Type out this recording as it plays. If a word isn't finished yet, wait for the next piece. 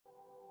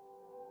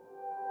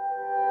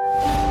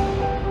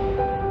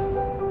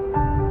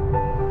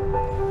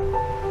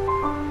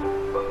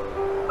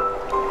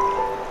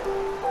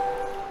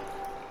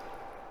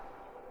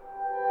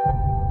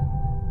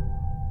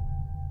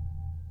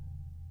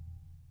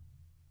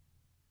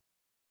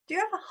Do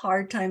you have a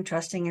hard time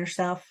trusting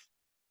yourself?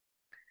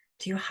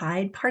 Do you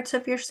hide parts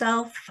of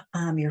yourself,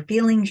 your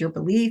feelings, your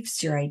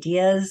beliefs, your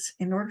ideas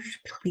in order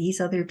to please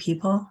other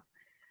people?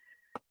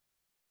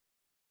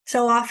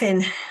 So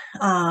often,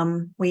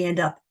 we end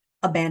up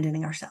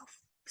abandoning ourselves.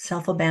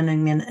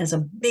 Self-abandonment is a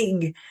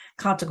big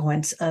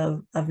consequence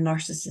of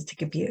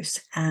narcissistic abuse.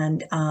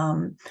 And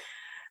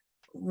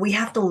we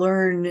have to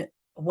learn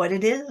what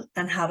it is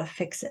and how to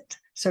fix it.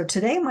 So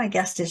today my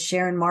guest is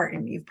Sharon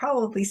Martin. You've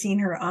probably seen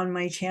her on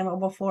my channel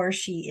before.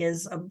 She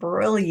is a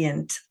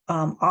brilliant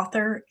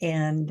author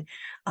and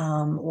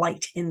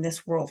light in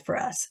this world for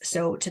us.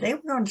 So today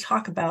we're going to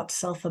talk about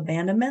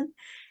self-abandonment.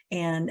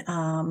 And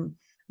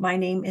my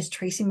name is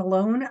Tracy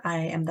Malone.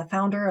 I am the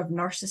founder of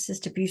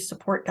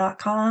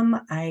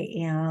narcissistabusesupport.com. I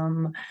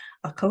am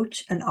a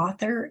coach, an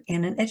author,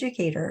 and an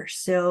educator.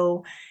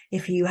 So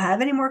if you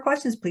have any more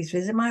questions, please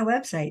visit my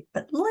website.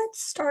 But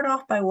let's start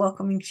off by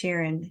welcoming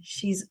Sharon.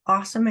 She's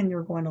awesome, and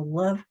you're going to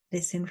love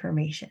this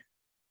information.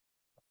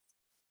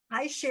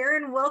 Hi,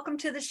 Sharon. Welcome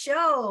to the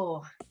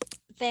show.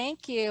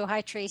 Thank you.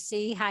 Hi,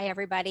 Tracy. Hi,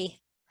 everybody.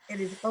 It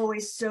is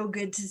always so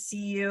good to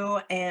see you.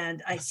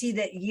 And I see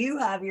that you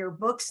have your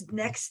books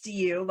next to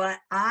you, but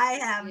I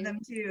have them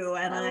too.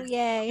 And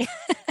Yay.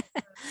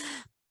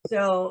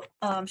 So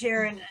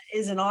Sharon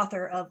is an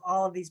author of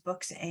all of these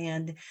books,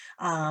 and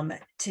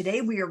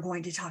today we are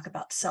going to talk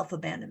about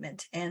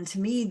self-abandonment. And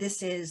to me,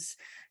 this is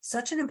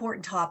such an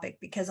important topic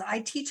because I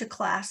teach a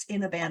class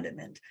in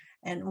abandonment.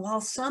 And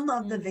while some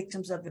of the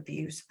victims of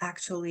abuse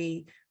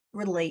actually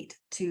relate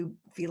to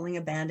feeling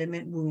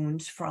abandonment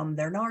wounds from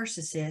their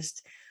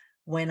narcissist,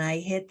 when I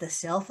hit the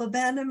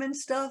self-abandonment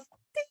stuff,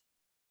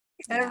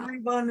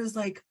 everyone is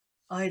like,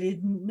 I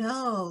didn't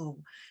know.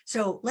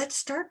 So let's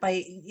start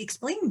by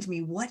explaining to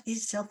me, what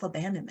is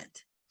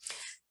self-abandonment?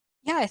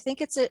 Yeah, I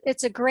think it's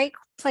a great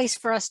place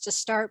for us to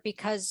start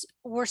because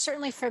we're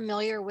certainly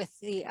familiar with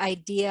the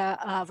idea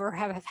of, or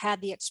have had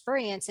the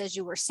experience, as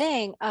you were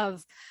saying,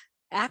 of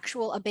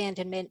actual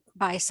abandonment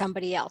by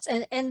somebody else.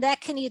 And that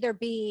can either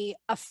be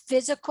a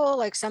physical,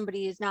 like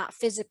somebody is not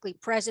physically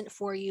present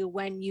for you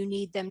when you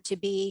need them to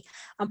be.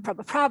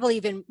 Probably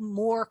even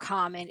more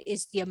common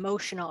is the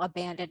emotional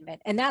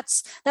abandonment. And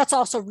that's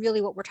also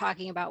really what we're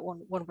talking about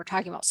when we're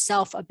talking about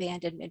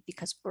self-abandonment,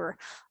 because we're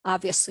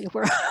obviously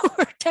we're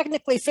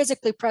technically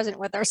physically present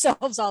with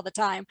ourselves all the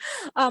time,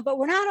 but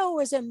we're not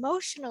always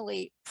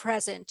emotionally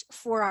present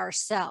for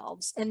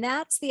ourselves. And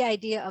that's the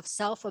idea of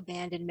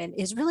self-abandonment,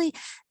 is really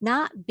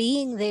not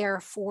being there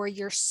for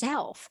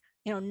yourself,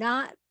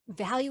 not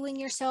valuing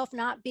yourself,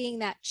 not being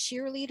that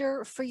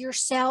cheerleader for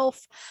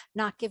yourself,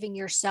 not giving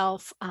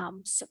yourself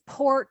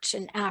support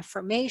and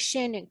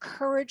affirmation,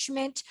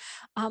 encouragement.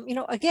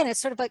 Again,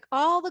 it's sort of like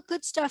all the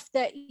good stuff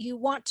that you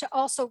want to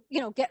also,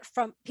 get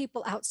from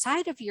people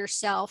outside of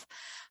yourself.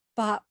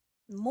 But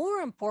more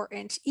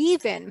important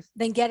even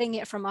than getting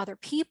it from other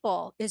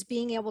people is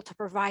being able to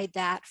provide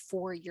that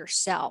for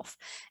yourself.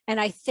 And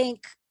I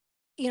think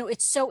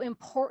it's so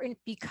important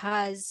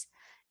because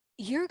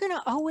you're going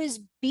to always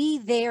be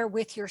there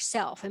with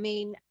yourself. I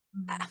mean,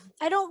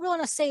 I don't really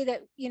want to say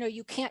that,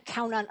 you can't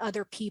count on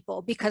other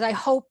people, because I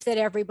hope that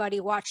everybody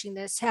watching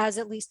this has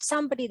at least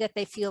somebody that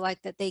they feel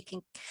like that they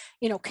can,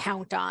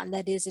 count on,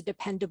 that is a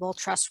dependable,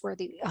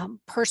 trustworthy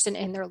person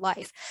in their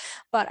life.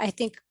 But I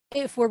think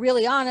if we're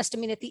really honest, I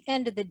mean, at the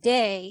end of the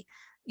day,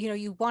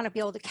 you want to be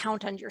able to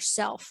count on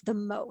yourself the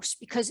most,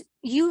 because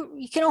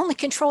you can only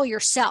control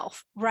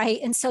yourself, right?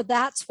 And so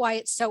that's why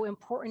it's so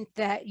important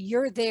that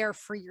you're there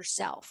for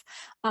yourself,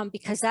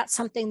 because that's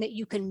something that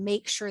you can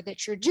make sure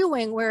that you're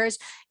doing. Whereas,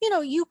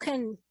 you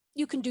can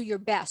do your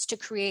best to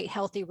create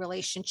healthy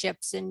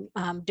relationships and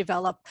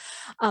develop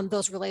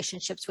those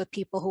relationships with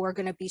people who are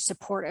going to be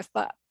supportive.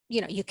 But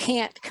you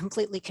can't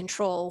completely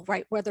control,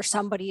 right, whether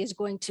somebody is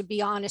going to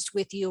be honest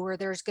with you, or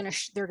they're going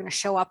to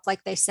show up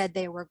like they said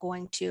they were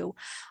going to,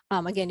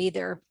 again,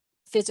 either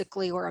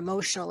physically or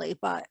emotionally.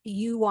 But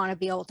you want to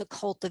be able to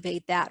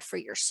cultivate that for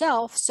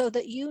yourself so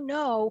that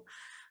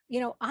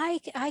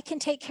I can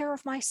take care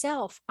of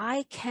myself.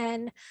 I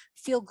can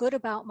feel good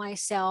about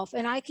myself,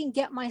 and I can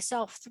get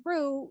myself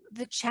through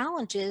the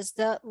challenges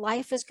that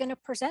life is going to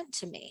present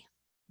to me.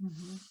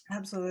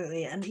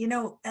 Absolutely. And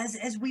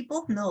as we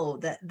both know,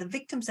 that the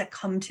victims that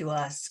come to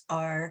us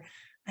are,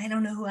 I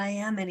don't know who I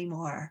am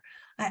anymore.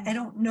 I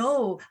don't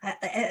know.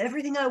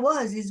 Everything I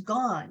was is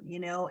gone,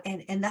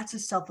 and that's a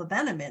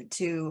self-abandonment,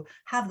 to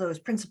have those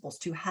principles,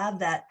 to have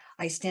that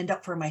I stand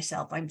up for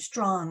myself. I'm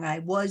strong. I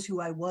was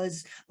who I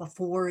was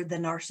before the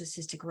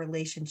narcissistic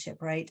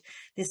relationship, right?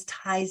 This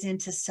ties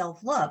into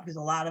self-love, because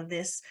a lot of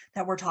this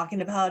that we're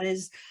talking about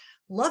is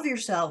love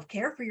yourself,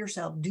 care for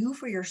yourself, do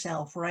for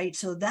yourself, right?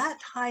 So that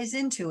ties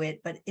into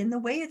it. But in the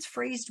way it's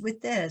phrased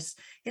with this,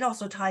 it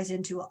also ties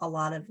into a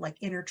lot of like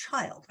inner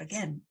child,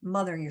 again,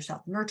 mothering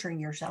yourself, nurturing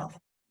yourself.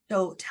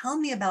 So tell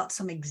me about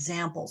some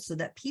examples so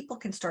that people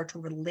can start to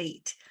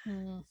relate.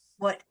 Mm.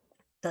 What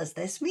does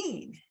this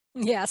mean?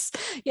 Yes,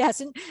 yes.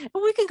 And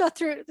we can go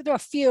through a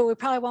few. We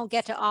probably won't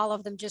get to all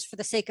of them just for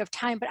the sake of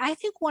time. But I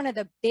think one of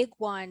the big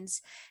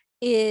ones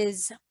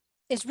is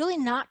is really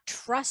not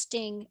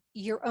trusting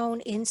your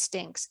own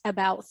instincts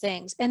about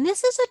things. And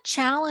this is a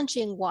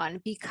challenging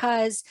one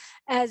because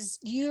as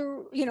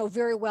you're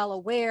very well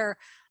aware,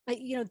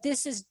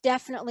 this is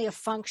definitely a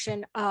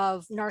function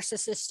of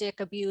narcissistic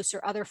abuse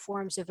or other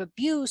forms of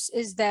abuse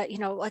is that,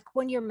 like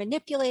when you're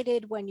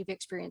manipulated, when you've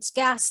experienced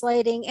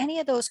gaslighting, any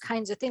of those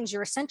kinds of things,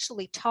 you're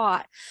essentially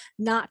taught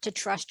not to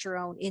trust your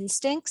own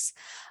instincts.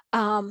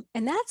 And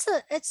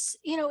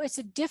it's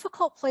a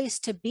difficult place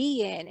to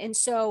be in. And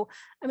so,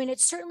 I mean,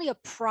 it's certainly a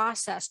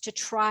process to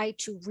try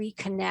to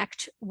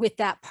reconnect with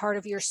that part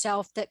of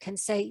yourself that can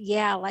say,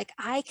 yeah, like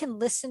I can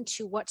listen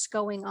to what's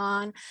going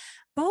on,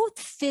 both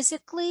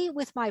physically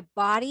with my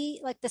body,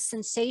 like the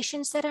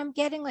sensations that I'm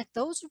getting, like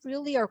those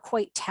really are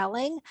quite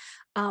telling.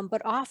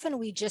 But often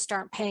we just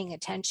aren't paying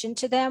attention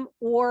to them,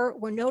 or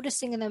we're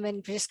noticing them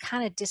and just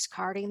kind of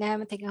discarding them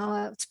and thinking,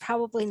 oh, it's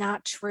probably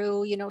not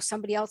true.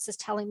 Somebody else is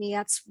telling me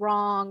that's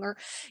wrong.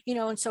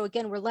 And so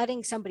again, we're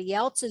letting somebody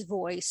else's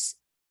voice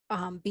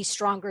be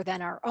stronger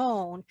than our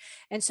own.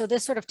 And so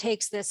this sort of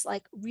takes this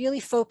like really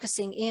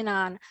focusing in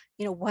on,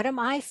 what am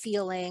I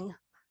feeling?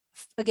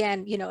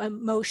 Again,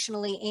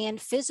 emotionally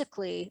and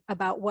physically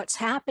about what's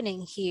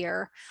happening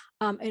here.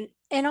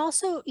 And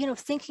also,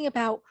 thinking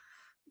about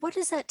what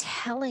is that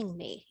telling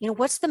me?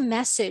 What's the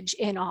message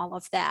in all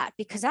of that?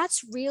 Because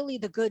that's really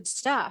the good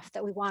stuff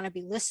that we want to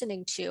be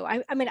listening to.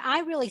 I mean, I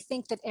really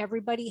think that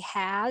everybody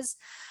has,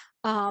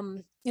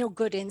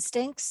 good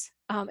instincts.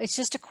 It's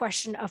just a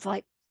question of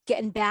like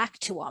getting back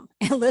to them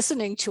and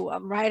listening to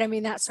them, right? I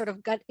mean, that sort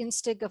of gut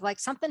instinct of like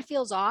something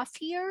feels off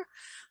here.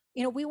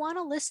 We want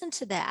to listen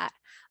to that.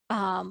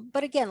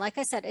 But again, like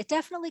I said, it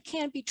definitely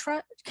can be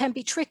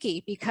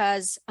tricky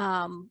because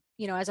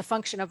as a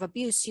function of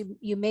abuse,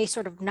 you may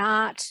sort of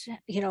not,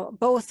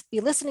 both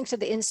be listening to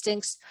the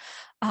instincts,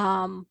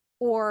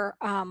 or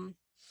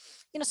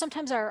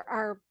sometimes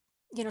our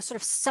sort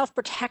of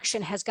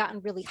self-protection has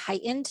gotten really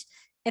heightened.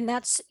 And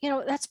that's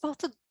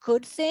both a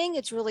good thing.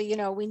 It's really,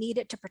 we need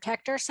it to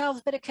protect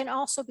ourselves, but it can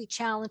also be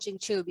challenging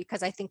too,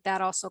 because I think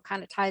that also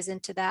kind of ties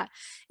into that.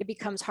 It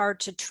becomes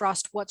hard to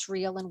trust what's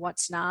real and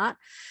what's not.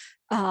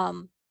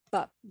 Um,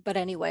 but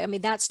anyway, I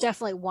mean, that's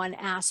definitely one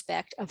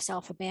aspect of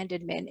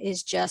self-abandonment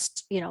is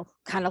just,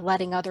 kind of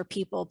letting other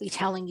people be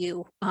telling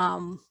you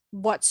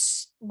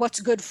what's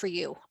good for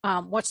you,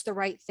 what's the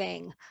right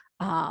thing,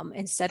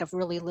 instead of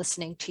really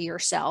listening to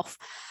yourself.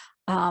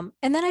 And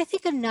then I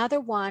think another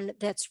one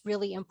that's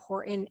really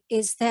important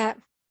is that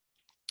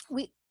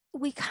we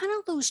we kind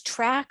of lose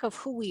track of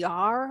who we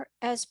are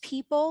as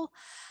people.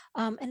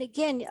 And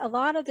again, a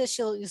lot of this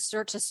you'll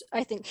start to,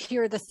 I think,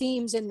 hear the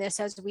themes in this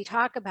as we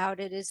talk about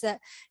it. Is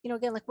that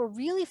again, like we're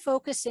really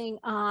focusing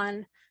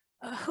on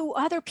who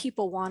other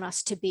people want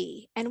us to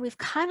be, and we've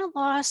kind of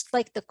lost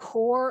like the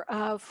core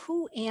of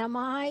who am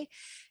I,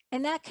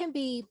 and that can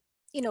be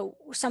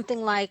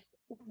something like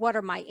what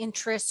are my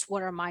interests,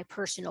 what are my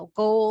personal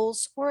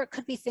goals, or it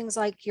could be things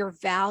like your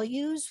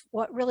values,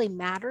 what really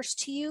matters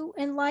to you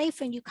in life.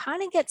 And you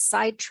kind of get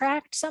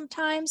sidetracked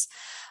sometimes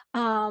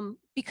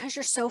because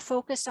you're so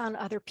focused on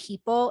other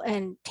people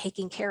and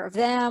taking care of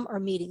them or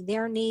meeting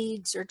their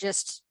needs or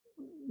just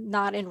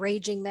not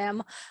enraging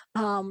them,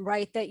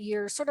 right? That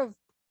you're sort of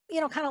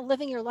kind of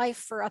living your life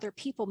for other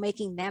people,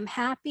 making them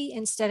happy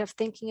instead of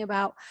thinking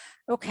about,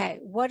 okay,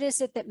 what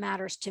is it that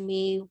matters to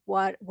me?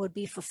 What would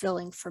be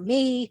fulfilling for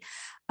me?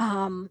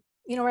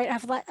 Right.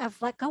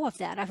 I've let go of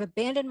that. I've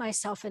abandoned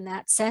myself in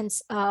that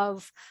sense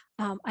of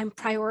I'm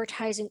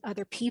prioritizing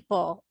other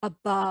people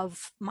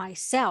above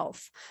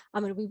myself. I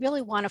mean, we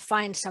really want to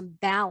find some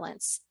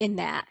balance in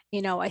that.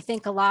 I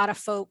think a lot of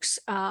folks,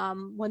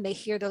 when they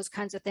hear those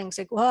kinds of things,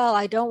 like, well,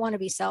 I don't want to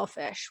be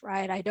selfish,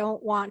 right? I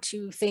don't want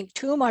to think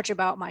too much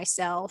about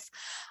myself,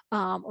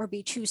 or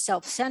be too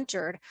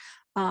self-centered.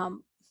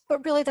 Um,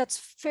 but really, that's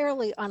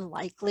fairly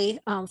unlikely,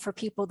 for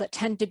people that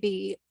tend to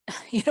be,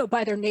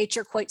 by their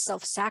nature, quite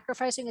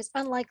self-sacrificing. It's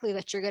unlikely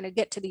that you're going to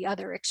get to the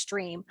other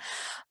extreme.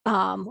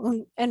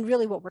 And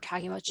really what we're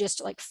talking about is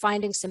just like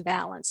finding some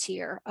balance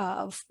here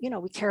of,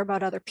 we care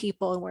about other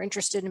people and we're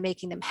interested in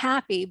making them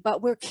happy,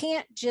 but we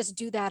can't just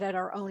do that at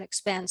our own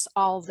expense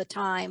all the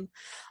time,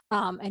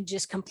 and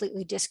just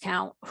completely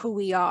discount who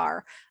we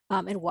are,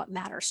 and what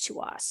matters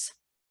to us.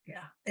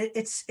 Yeah,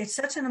 it's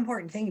such an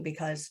important thing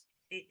because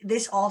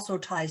this also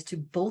ties to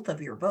both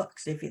of your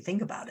books, if you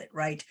think about it,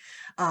 right?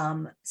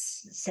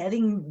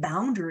 Setting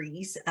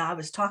boundaries. I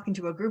was talking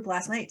to a group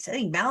last night.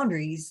 Setting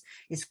boundaries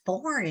is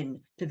foreign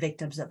to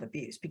victims of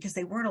abuse because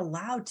they weren't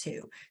allowed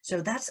to.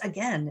 So that's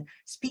again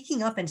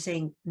speaking up and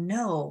saying,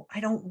 "No, I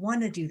don't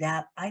want to do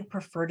that. I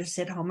prefer to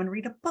sit home and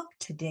read a book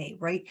today."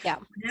 Right? Yeah.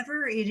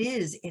 Whatever it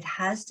is, it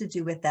has to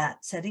do with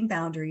that setting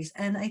boundaries.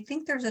 And I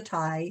think there's a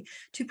tie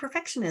to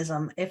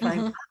perfectionism, if I'm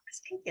Mhm. not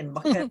mistaken,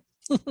 because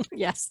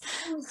Yes.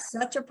 I was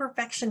such a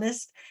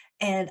perfectionist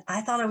and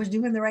I thought I was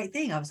doing the right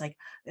thing. I was like,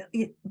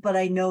 but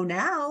I know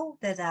now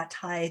that that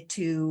tied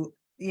to,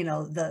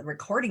 the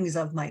recordings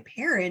of my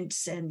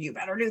parents and you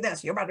better do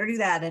this, you better do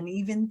that. And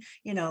even,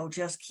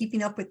 just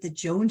keeping up with the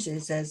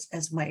Joneses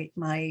as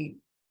my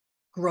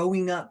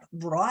growing up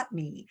brought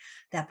me,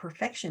 that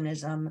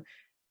perfectionism,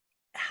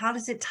 how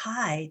does it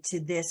tie to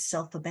this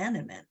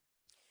self-abandonment?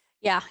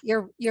 Yeah,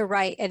 you're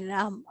right, and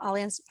I'll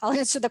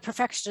answer the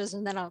perfectionism,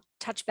 and then I'll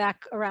touch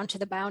back around to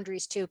the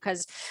boundaries too,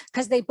 because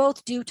they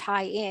both do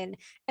tie in.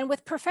 And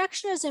with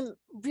perfectionism,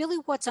 really,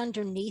 what's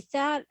underneath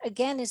that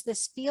again is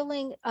this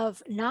feeling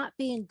of not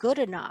being good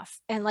enough,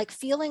 and like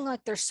feeling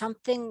like there's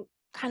something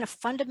kind of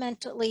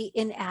fundamentally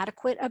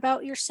inadequate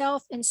about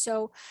yourself, and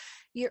so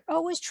you're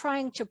always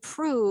trying to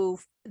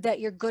prove that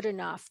you're good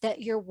enough, that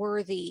you're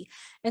worthy.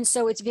 And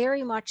so it's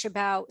very much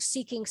about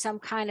seeking some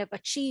kind of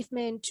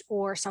achievement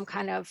or some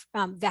kind of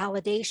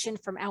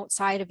validation from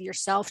outside of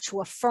yourself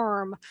to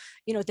affirm,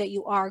 that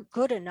you are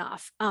good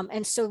enough.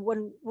 And so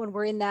when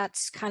we're in that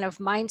kind of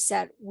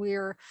mindset,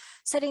 we're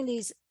setting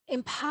these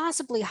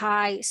impossibly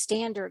high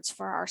standards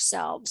for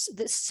ourselves,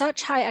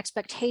 such high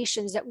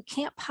expectations that we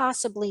can't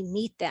possibly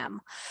meet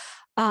them.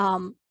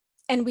 Um,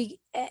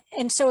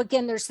 and so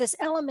again, there's this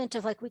element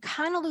of like we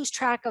kind of lose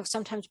track of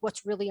sometimes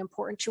what's really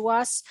important to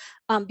us,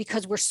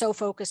 because we're so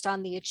focused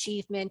on the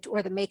achievement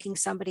or the making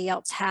somebody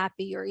else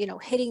happy, or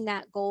hitting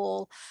that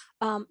goal,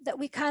 that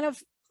we kind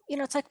of,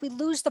 it's like we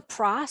lose the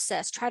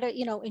process, try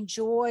to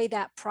enjoy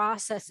that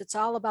process. It's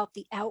all about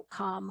the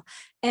outcome,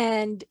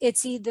 and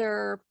it's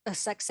either a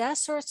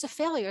success or it's a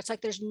failure. It's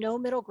like there's no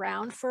middle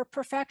ground for a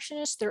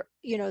perfectionist.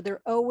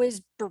 They're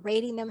always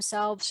berating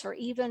themselves for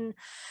even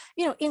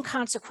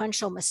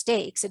inconsequential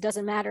mistakes. It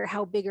doesn't matter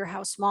how big or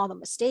how small the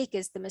mistake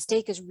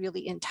is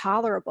really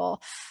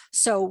intolerable.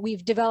 So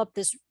we've developed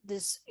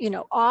this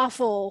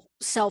awful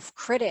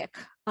self-critic,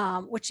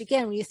 which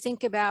again, when you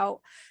think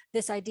about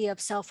this idea of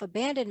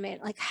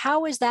self-abandonment, like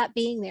how is that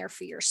being there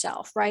for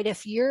yourself, right?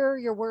 If you're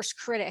your worst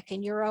critic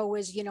and you're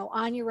always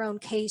on your own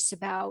case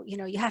about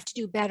you have to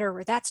do better,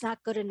 or that's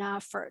not good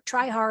enough, or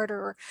try harder,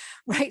 or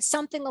right,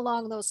 something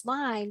along those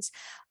lines,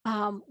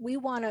 we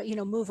want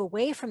to move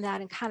away from that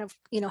and kind of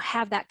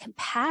have that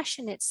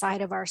compassionate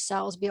side of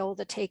ourselves be able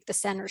to take the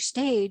center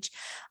stage,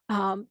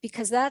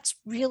 because that's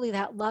really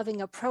that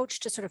loving approach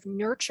to sort of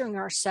nurturing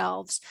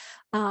ourselves.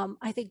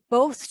 I think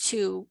both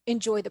to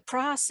enjoy the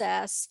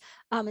process,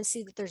 and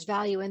see that there's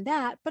value in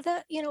that, but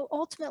that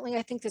ultimately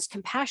I think this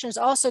compassion is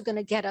also going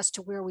to get us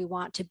to where we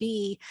want to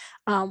be,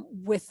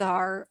 with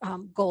our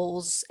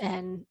goals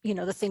and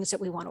the things that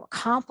we want to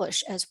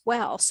accomplish as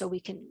well, so we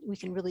can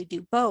really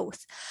do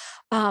both.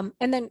 And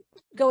then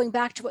going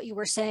back to what you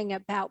were saying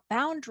about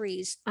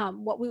boundaries,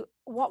 what we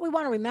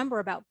want to remember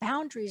about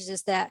boundaries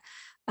is that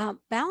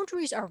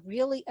boundaries are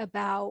really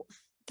about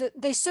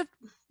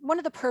one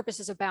of the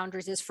purposes of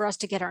boundaries is for us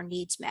to get our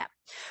needs met,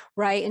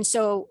 right? And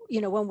so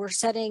when we're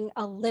setting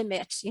a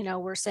limit,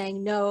 we're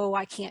saying no,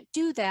 I can't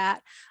do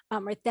that,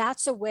 right?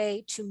 That's a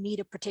way to meet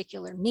a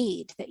particular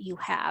need that you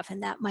have,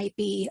 and that might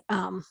be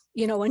a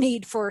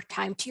need for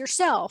time to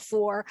yourself,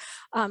 or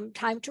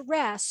time to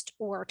rest,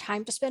 or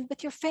time to spend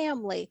with your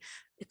family.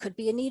 It could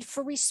be a need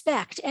for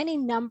respect, any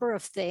number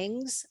of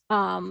things,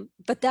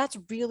 but that's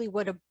really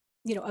what a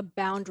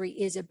boundary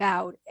is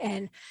about.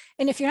 And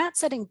if you're not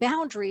setting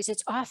boundaries,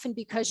 it's often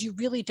because you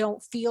really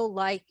don't feel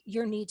like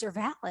your needs are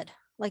valid,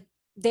 like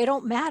they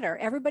don't matter.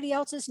 Everybody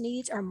else's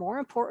needs are more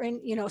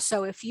important,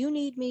 so if you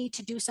need me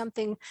to do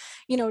something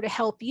to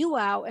help you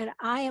out, and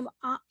I am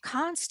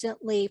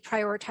constantly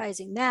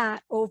prioritizing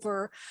that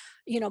over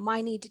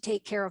my need to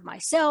take care of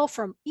myself,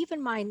 or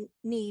even my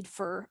need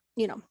for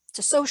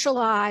to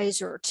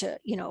socialize, or to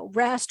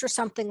rest, or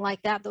something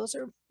like that, those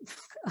are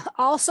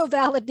also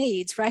valid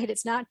needs, right?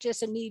 It's not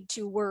just a need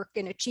to work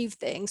and achieve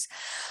things.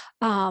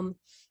 Um,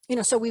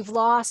 so we've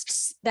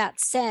lost that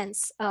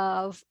sense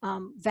of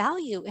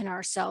value in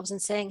ourselves, and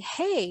saying,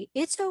 hey,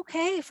 it's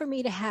okay for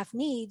me to have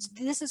needs.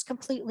 This is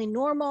completely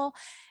normal.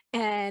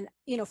 And,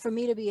 for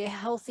me to be a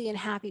healthy and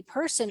happy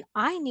person,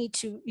 I need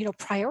to,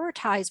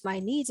 prioritize my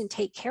needs and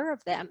take care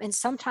of them. And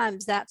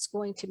sometimes that's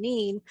going to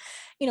mean,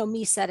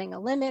 me setting a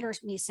limit, or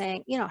me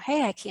saying,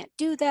 hey, I can't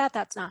do that.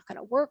 That's not going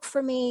to work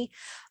for me.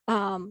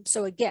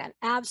 So again,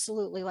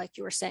 absolutely, like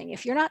you were saying,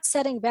 if you're not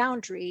setting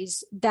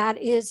boundaries, that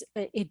is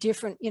a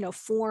different,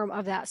 form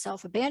of that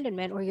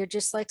self-abandonment, where you're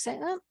just like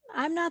saying, oh,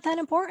 I'm not that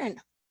important.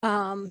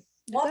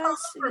 You Walk all guys,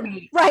 over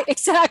me. right,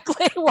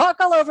 exactly. Walk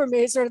all over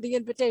me is sort of the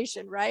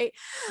invitation, right?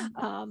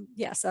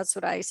 Yes, that's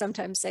what I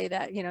sometimes say,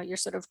 that, you're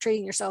sort of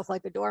treating yourself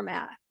like a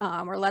doormat,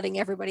 or letting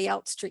everybody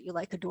else treat you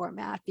like a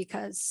doormat,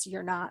 because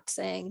you're not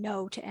saying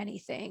no to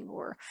anything,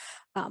 or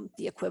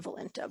the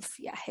equivalent of,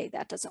 yeah, hey,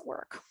 that doesn't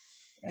work.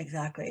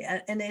 Exactly.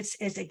 And it's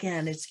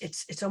again,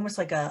 it's almost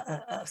like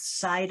a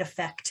side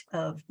effect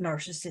of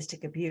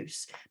narcissistic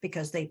abuse,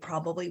 because they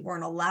probably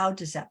weren't allowed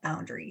to set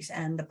boundaries.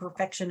 And the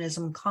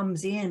perfectionism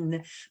comes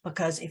in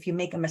because if you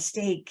make a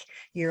mistake,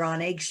 you're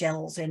on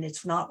eggshells and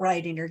it's not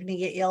right and you're going to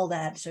get yelled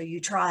at. So you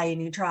try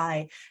and you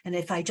try. And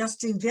if I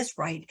just do this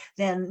right,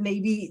 then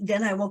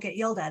I won't get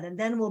yelled at. And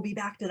then we'll be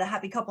back to the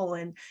happy couple.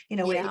 And,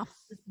 it Yeah,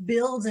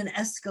 builds and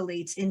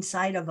escalates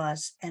inside of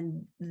us.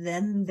 And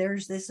then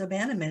there's this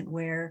abandonment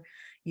where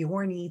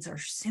your needs are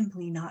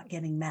simply not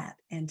getting met.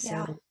 And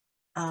yeah. so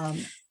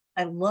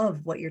I love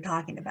what you're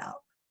talking about.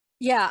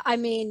 Yeah, I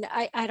mean,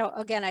 I don't,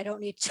 again, I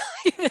don't need to tell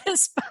you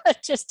this,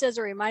 but just as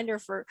a reminder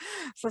for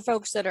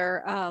folks that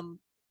are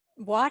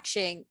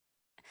watching,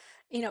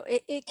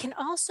 it can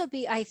also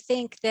be, I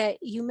think, that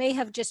you may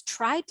have just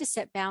tried to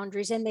set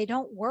boundaries and they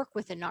don't work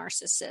with a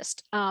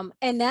narcissist.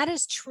 And that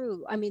is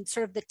true. I mean,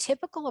 sort of the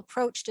typical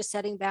approach to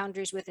setting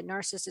boundaries with a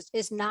narcissist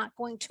is not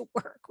going to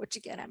work, which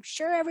again, I'm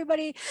sure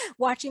everybody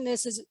watching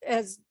this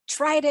has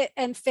tried it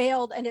and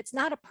failed. And it's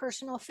not a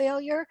personal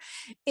failure,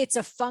 it's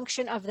a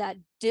function of that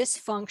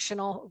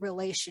dysfunctional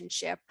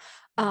relationship.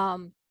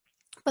 Um,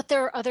 but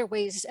there are other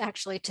ways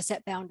actually to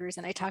set boundaries,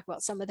 and I talk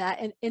about some of that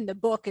in the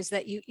book, is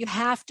that you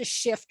have to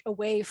shift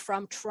away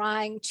from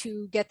trying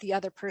to get the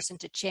other person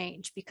to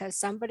change, because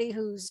somebody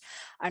who's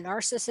a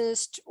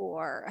narcissist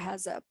or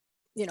has a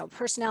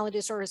personality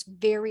disorder is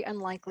very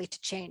unlikely to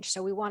change.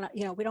 So we want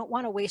to, we don't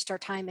want to waste our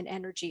time and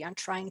energy on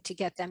trying to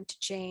get them to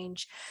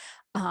change,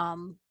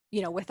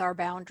 with our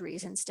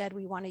boundaries. Instead,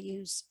 we want to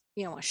use,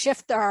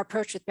 shift our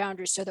approach with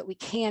boundaries so that we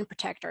can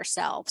protect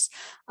ourselves.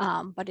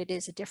 But it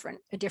is a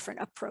different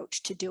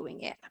approach to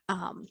doing it.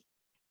 Yeah,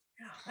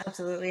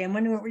 absolutely. And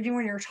when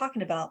you're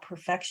talking about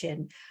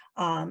perfection,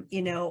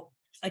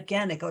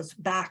 again, it goes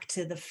back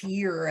to the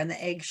fear and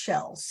the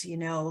eggshells,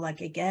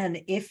 like, again,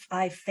 if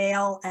I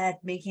fail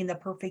at making the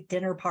perfect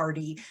dinner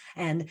party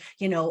and,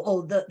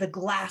 oh, the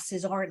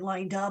glasses aren't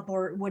lined up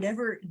or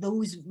whatever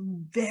those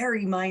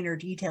very minor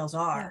details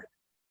Yeah. are,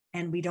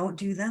 and we don't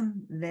do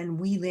them, then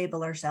we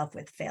label ourselves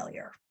with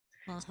failure.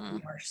 Hmm.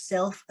 We are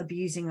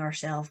self-abusing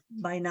ourselves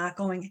by not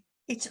going,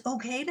 it's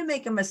okay to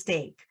make a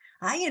mistake.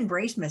 I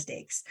embrace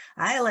mistakes.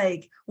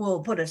 I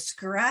will put a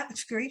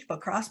scrape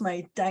across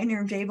my dining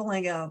room table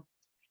and go,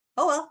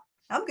 oh well,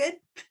 I'm good.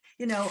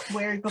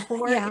 Whereas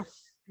before Yeah. it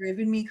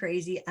driven me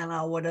crazy and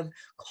I would have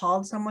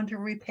called someone to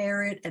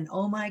repair it. And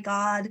oh my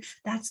God,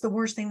 that's the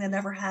worst thing that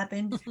ever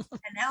happened.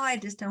 And now I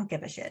just don't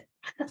give a shit.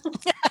 A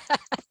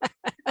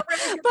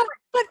really good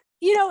but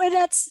and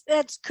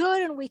that's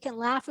good, and we can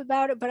laugh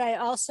about it, but I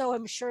also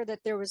am sure that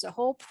there was a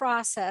whole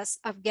process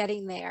of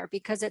getting there,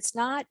 because it's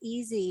not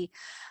easy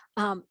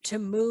to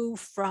move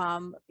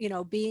from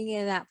being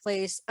in that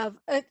place of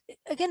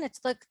again,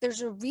 it's like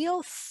there's a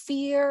real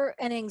fear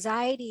and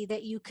anxiety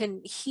that you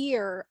can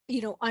hear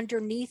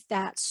underneath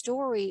that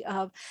story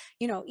of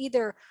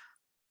either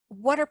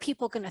what are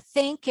people going to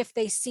think if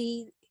they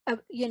see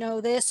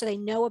this, or they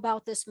know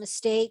about this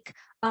mistake,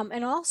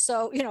 and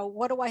also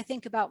what do I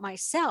think about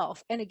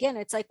myself? And again,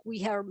 it's like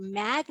we are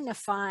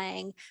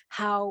magnifying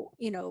how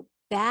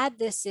bad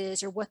this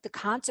is, or what the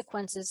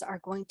consequences are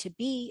going to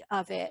be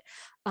of it.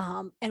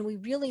 And we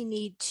really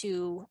need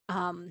to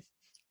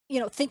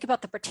think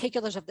about the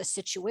particulars of the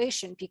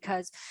situation,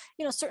 because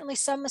certainly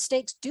some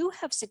mistakes do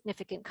have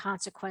significant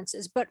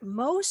consequences, but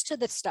most of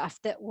the stuff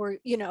that we're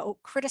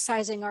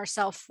criticizing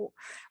ourselves for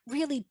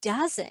really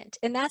doesn't.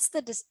 And that's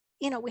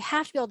we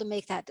have to be able to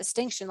make that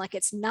distinction. Like,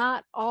 it's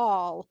not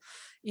all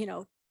you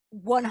know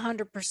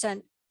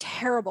 100%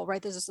 terrible,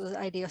 right? This is the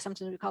idea of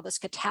something we call this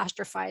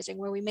catastrophizing,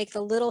 where we make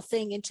the little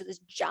thing into this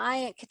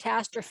giant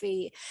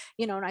catastrophe.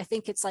 And I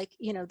think it's like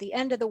the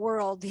end of the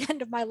world, the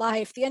end of my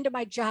life, the end of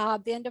my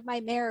job, the end of my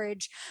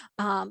marriage,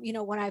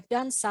 when I've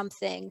done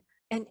something.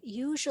 And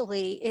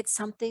usually it's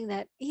something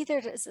that either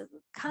is a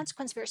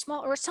consequence very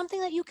small, or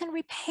something that you can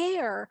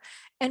repair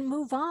and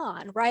move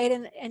on, right?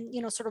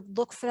 And sort of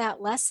look for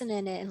that lesson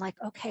in it, and like,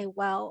 okay,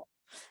 well,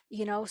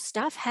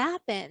 stuff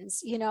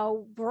happens.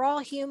 We're all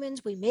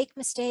humans, we make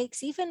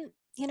mistakes. Even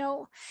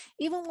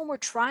when we're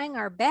trying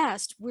our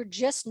best, we're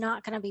just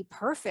not going to be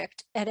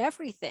perfect at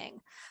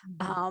everything.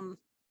 Mhm. um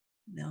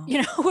No.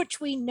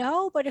 which we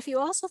know. But if you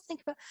also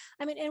think about,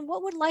 I mean, and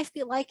what would life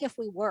be like if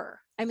we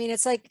were? I mean,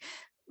 it's like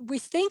we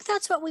think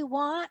that's what we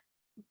want,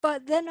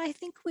 but then I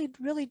think we'd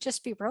really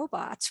just be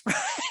robots,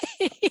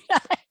 right? You know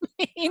what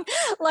I mean?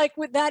 Like,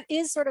 that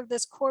is sort of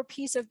this core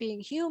piece of being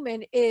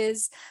human,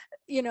 is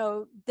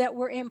that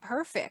we're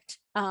imperfect.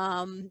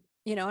 And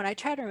I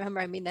try to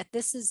remember, I mean, that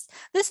this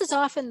is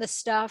often the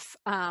stuff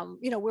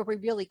where we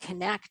really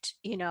connect,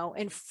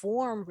 and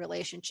form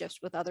relationships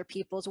with other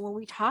people's. When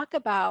we talk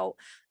about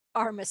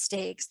our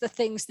mistakes, the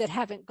things that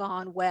haven't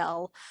gone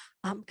well,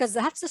 because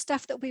that's the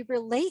stuff that we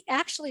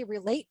actually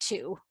relate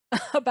to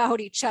about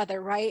each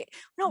other, right?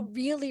 We don't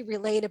really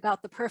relate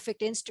about the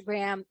perfect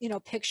Instagram,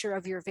 picture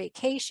of your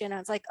vacation. And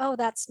it's like, oh,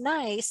 that's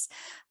nice,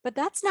 but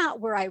that's not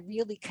where I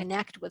really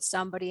connect with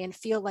somebody and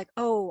feel like,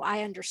 oh,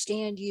 I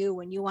understand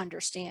you and you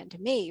understand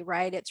me,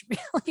 right? It's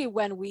really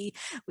when we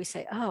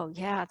say, oh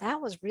yeah,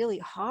 that was really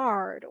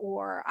hard,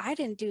 or I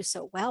didn't do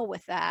so well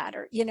with that,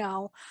 or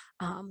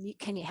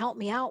can you help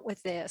me out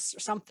with this, or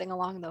something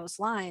along those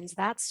lines.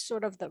 That's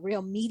sort of the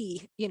real meaty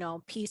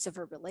piece of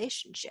a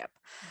relationship.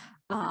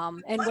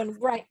 And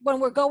when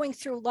we're going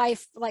through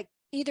life, like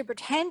either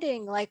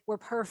pretending like we're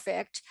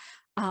perfect,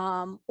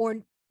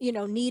 or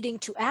needing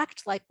to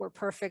act like we're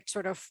perfect,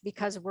 sort of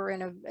because we're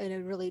in a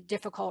really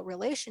difficult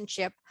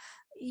relationship,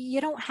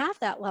 you don't have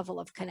that level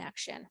of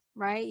connection,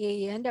 right?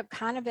 You end up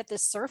kind of at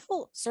this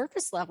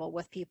surface level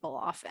with people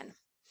often.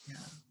 Yeah.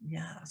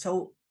 Yeah.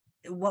 So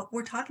what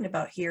we're talking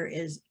about here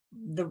is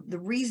the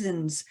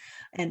reasons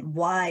and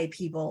why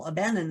people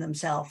abandon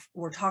themselves,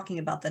 we're talking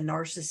about the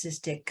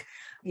narcissistic,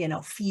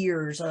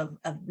 fears of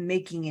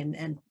making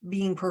and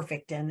being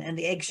perfect, and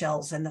the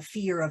eggshells and the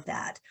fear of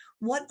that.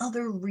 What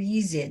other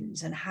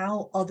reasons and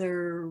how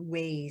other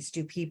ways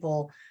do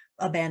people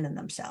abandon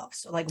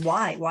themselves? Like,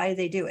 why do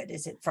they do it?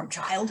 Is it from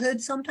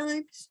childhood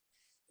sometimes?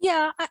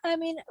 Yeah, I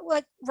mean,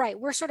 like, right,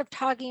 we're sort of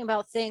talking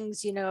about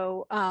things,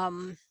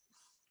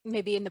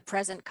 maybe in the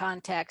present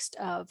context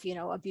of,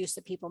 abuse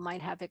that people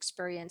might have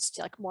experienced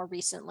like more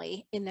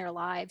recently in their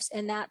lives.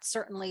 And that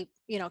certainly,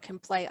 can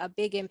play a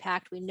big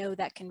impact. We know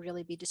that can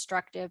really be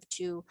destructive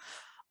to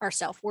our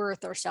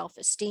self-worth or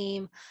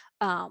self-esteem.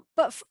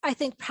 But I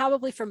think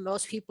probably for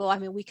most people, I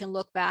mean, we can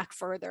look back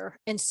further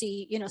and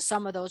see,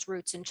 some of those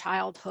roots in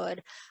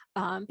childhood,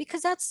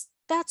 because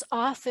that's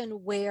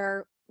often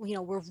where,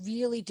 we're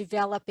really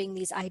developing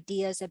these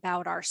ideas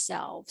about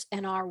ourselves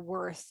and our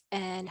worth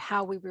and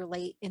how we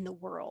relate in the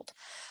world.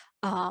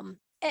 And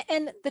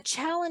the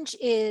challenge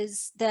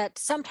is that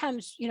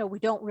sometimes, we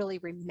don't really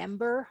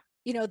remember,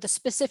 the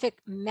specific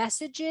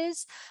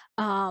messages,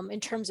 in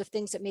terms of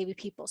things that maybe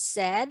people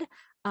said.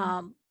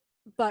 Um,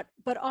 but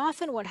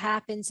often what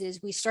happens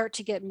is we start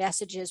to get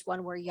messages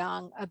when we're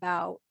young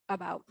about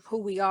who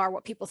we are,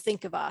 what people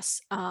think of us,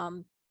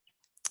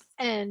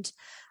 and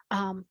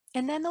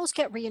and then those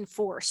get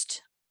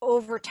reinforced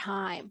over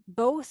time,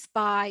 both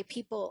by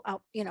people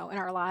out, in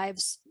our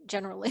lives,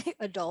 generally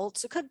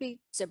adults. It could be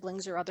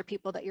siblings or other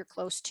people that you're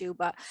close to,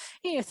 but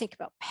think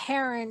about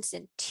parents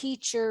and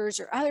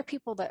teachers or other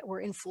people that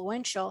were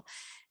influential.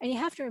 And you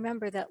have to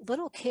remember that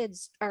little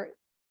kids are,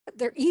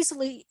 they're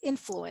easily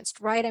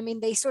influenced, right? I mean,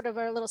 they sort of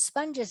are little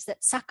sponges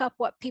that suck up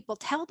what people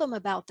tell them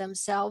about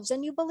themselves,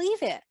 and you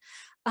believe it.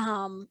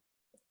 um,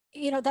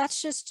 that's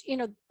just,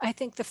 I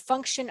think the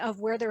function of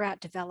where they're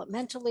at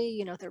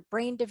developmentally, their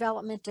brain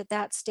development at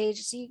that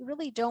stage. So you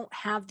really don't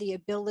have the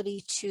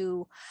ability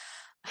to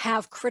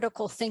have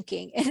critical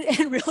thinking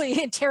and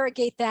really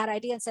interrogate that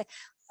idea and say,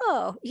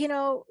 oh,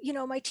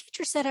 my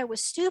teacher said I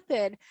was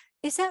stupid.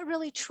 Is that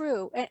really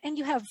true? And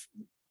you have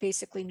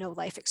basically no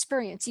life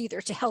experience either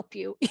to help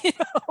you,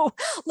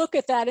 look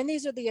at that. And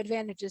these are the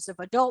advantages of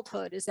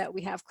adulthood, is that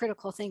we have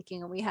critical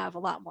thinking and we have a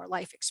lot more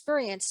life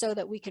experience so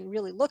that we can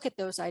really look at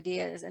those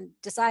ideas and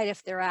decide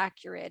if they're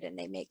accurate and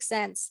they make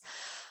sense,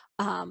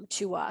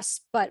 to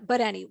us. But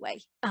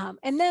anyway,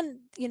 and then,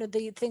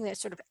 the thing that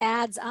sort of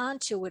adds on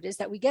to it is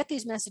that we get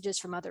these messages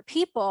from other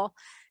people,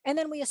 and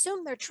then we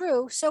assume they're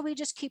true, so we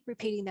just keep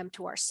repeating them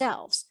to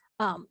ourselves.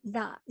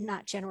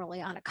 Not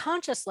generally on a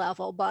conscious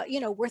level, but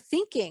we're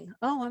thinking,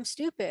 oh, I'm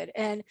stupid.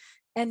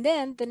 And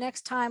then the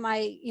next time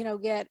I,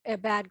 get a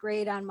bad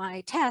grade on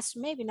my test,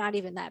 maybe not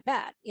even that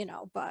bad,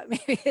 but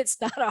maybe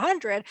it's not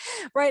 100,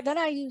 right? Then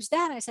I use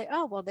that and I say,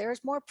 oh, well,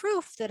 there's more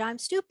proof that I'm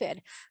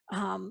stupid.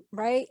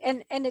 Right.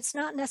 And it's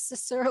not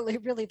necessarily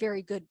really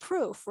very good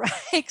proof, right?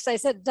 Because I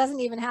said it doesn't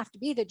even have to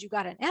be that you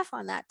got an F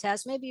on that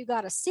test. Maybe you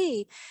got a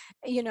C,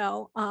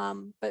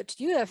 but to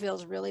you that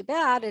feels really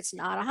bad. It's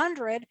not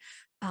 100.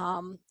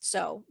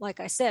 So like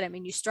I said, I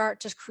mean, you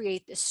start to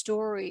create this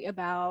story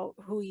about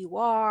who you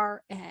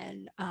are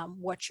and,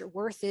 what your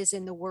worth is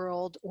in the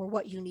world, or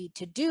what you need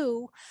to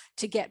do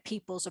to get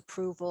people's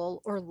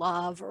approval or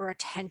love or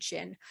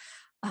attention.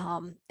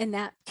 And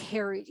that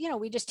carries,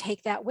 we just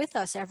take that with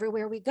us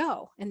everywhere we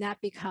go. And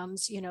that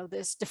becomes,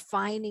 this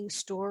defining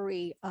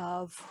story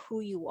of who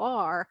you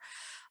are.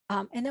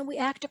 And then we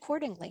act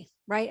accordingly,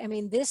 right? I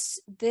mean, this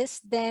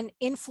then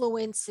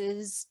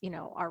influences,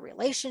 our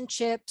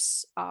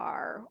relationships,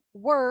 our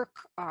work,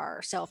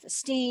 our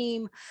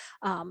self-esteem,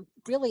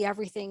 really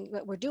everything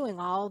that we're doing,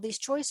 all these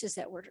choices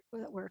that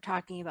we're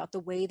talking about, the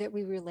way that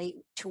we relate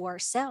to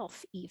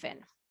ourself even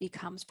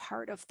becomes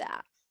part of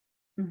that.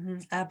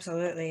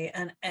 Absolutely.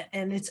 And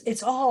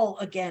it's all,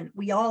 again,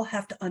 we all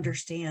have to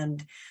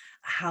understand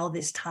how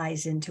this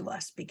ties into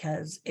us,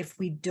 because if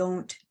we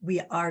don't,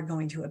 we are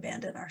going to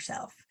abandon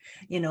ourselves.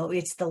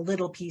 It's the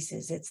little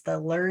pieces, it's the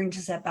learn to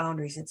set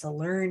boundaries, it's a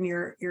learn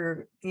your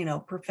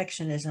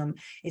perfectionism,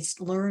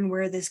 it's learn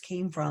where this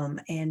came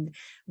from, and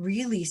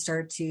really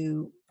start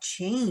to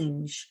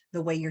change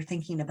the way you're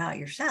thinking about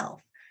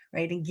yourself,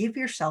 right? And give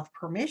yourself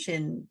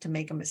permission to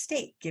make a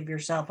mistake, give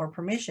yourself a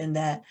permission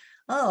that,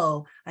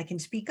 oh, I can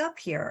speak up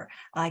here.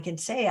 I can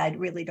say, I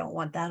really don't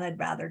want that. I'd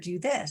rather do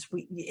this.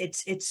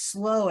 It's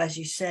slow, as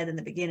you said in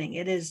the beginning.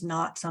 It is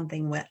not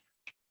something with,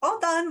 all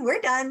done,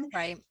 we're done.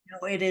 Right.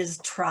 It is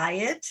try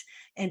it.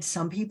 And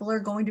some people are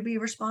going to be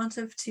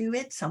responsive to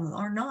it, some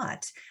are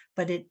not.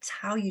 But it's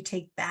how you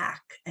take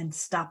back and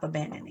stop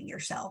abandoning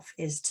yourself,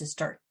 is to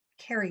start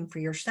caring for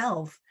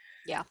yourself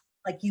Yeah.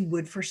 like you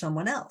would for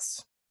someone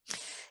else.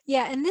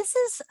 Yeah. And this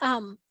is,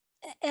 and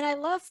I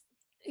love,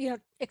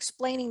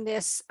 explaining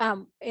this,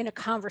 in a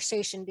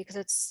conversation, because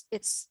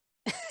it's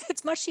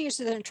it's much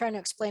easier than trying to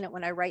explain it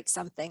when I write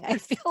something. I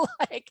feel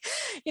like,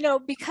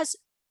 because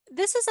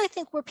this is, I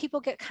think, where people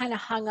get kind of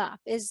hung up,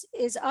 is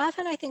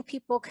often I think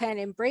people can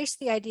embrace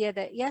the idea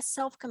that yes,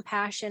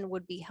 self-compassion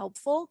would be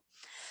helpful,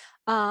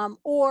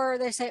 Or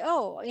they say,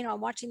 oh,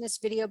 I'm watching this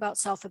video about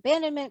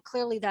self-abandonment.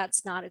 Clearly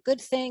that's not a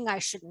good thing. I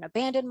shouldn't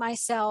abandon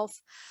myself.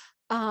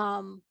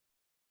 Um,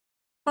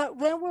 but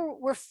when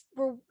we're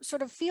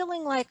sort of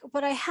feeling like,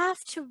 but I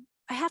have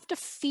to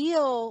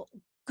feel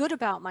good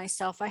about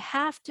myself. I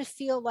have to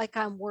feel like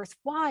I'm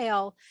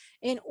worthwhile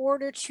in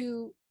order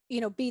to,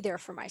 be there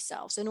for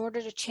myself, in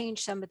order to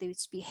change some of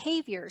these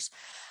behaviors.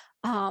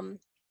 Um,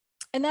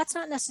 and that's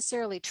not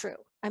necessarily true.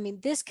 I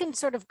mean, this can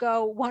sort of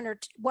go one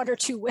or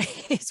two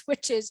ways,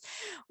 which is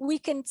we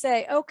can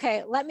say,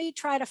 okay, let me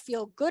try to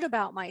feel good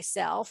about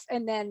myself,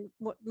 and then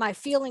my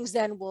feelings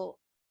then will,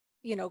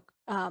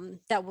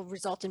 that will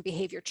result in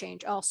behavior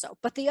change also.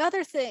 But the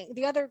other thing,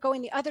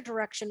 going the other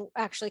direction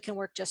actually can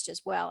work just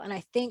as well. And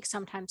I think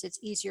sometimes it's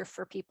easier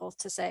for people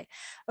to say,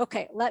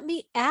 okay, let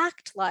me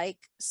act like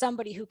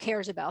somebody who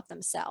cares about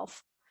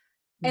themselves.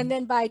 And Mm,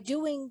 then by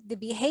doing the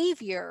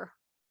behavior,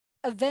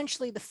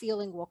 eventually the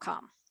feeling will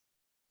come.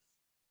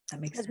 that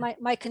makes Because sense.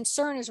 my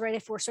concern is, right,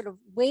 if we're sort of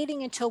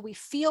waiting until we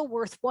feel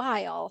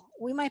worthwhile,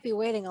 we might be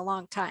waiting a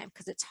long time,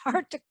 because it's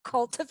hard to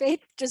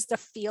cultivate just a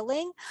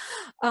feeling.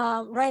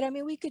 Right. I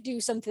mean, we could do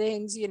some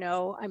things,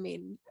 I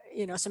mean,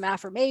 some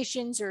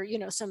affirmations, or,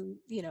 some,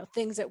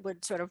 things that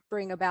would sort of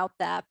bring about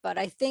that. But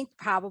I think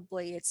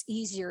probably it's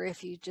easier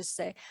if you just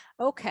say,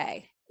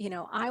 okay,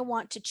 I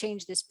want to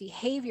change this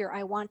behavior.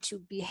 I want to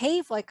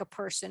behave like a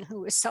person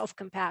who is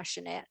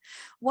self-compassionate.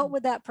 What Mm,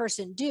 would that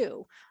person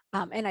do?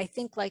 And I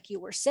think, like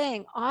you were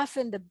saying,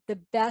 often the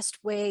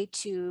best way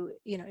to,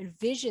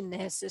 envision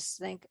this is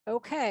think,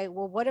 okay,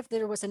 well, what if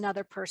there was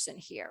another person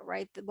here,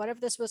 right? What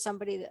if this was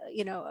somebody that,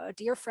 a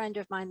dear friend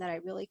of mine that I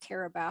really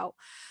care about?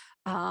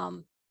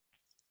 Um,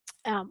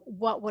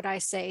 what would I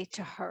say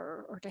to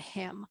her or to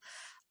him?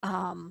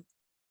 Um,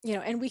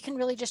 and we can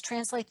really just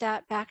translate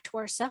that back to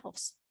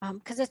ourselves,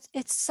 because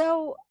it's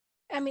so.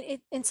 I mean,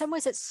 in some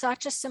ways, it's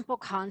such a simple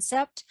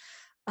concept,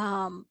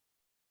 um,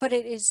 but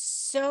it is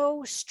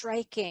so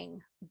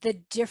striking, the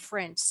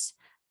difference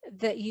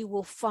that you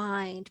will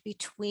find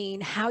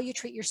between how you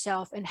treat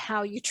yourself and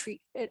how you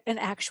treat an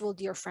actual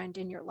dear friend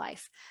in your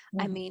life.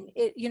 I mhm. mean,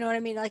 you know what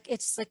I mean? Like,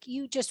 it's like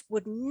you just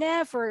would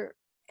never,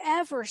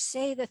 ever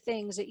say the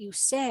things that you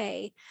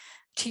say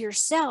to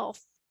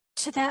yourself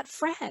to that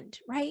friend,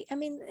 right? I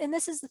mean, and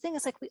this is the thing,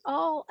 it's like we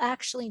all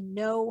actually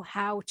know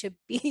how to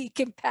be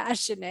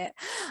compassionate.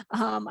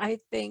 I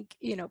think,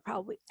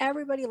 probably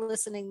everybody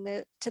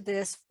listening to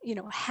this,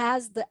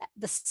 has the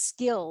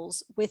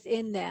skills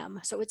within them.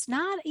 So it's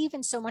not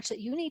even so much that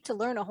you need to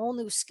learn a whole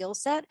new skill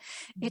set.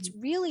 It's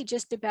Mhm. really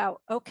just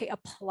about, okay,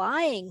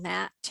 applying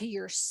that to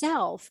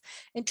yourself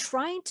and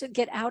trying to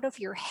get out of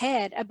your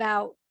head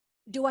about,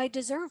 do I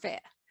deserve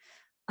it?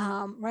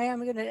 Right,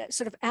 I'm going to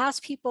sort of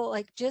ask people,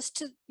 like, just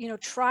to,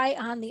 try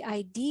on the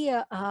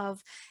idea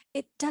of,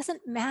 it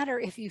doesn't matter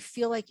if you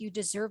feel like you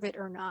deserve it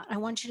or not. I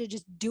want you to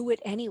just do it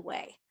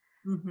anyway.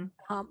 Mhm.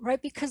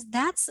 Right, because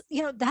that's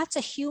a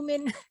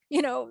human,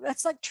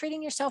 that's like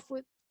treating yourself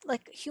with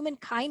like human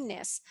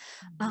kindness.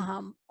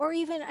 Mhm. Or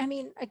even, I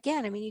mean,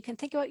 again, I mean, you can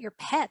think about your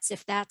pets,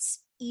 if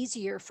that's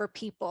easier for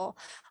people.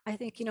 I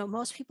think,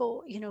 most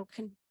people,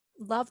 can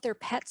love their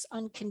pets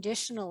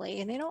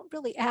unconditionally, and they don't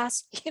really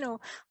ask,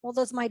 well,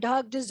 does my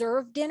dog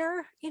deserve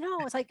dinner?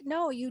 It's like,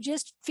 no, you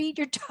just feed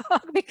your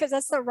dog because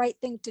that's the right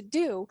thing to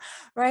do.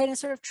 Right, and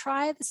sort of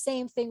try the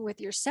same thing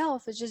with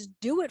yourself, is just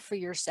do it for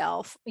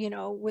yourself,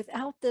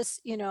 without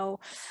this,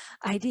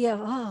 idea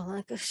of, oh,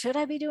 like, should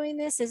I be doing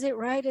this, is it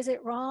right, is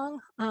it wrong?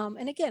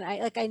 And again,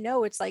 I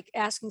know it's like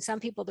asking some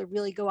people to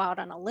really go out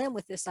on a limb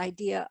with this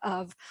idea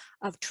of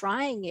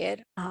trying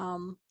it.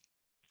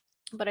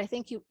 But I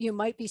think you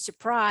might be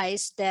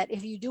surprised that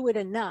if you do it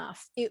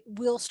enough, it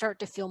will start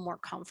to feel more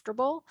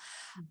comfortable.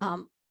 Mhm.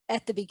 um,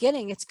 at the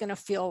beginning, it's going to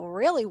feel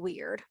really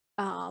weird,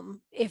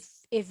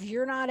 if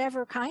you're not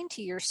ever kind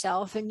to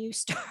yourself, and you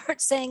start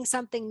saying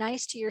something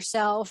nice to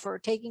yourself, or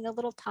taking a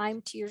little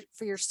time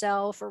for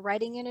yourself, or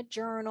writing in a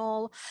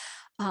journal,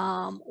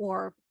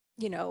 or,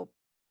 you know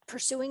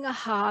pursuing a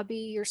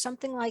hobby or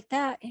something like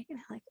that, and you're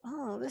like,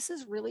 oh, this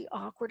is really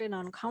awkward and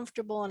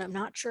uncomfortable, and I'm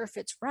not sure if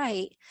it's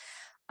right.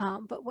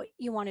 But what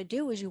you want to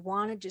do is, you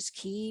want to just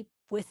keep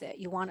with it.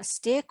 You want to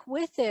stick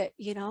with it,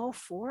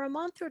 for a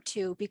month or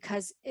two,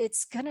 because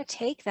it's going to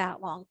take that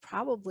long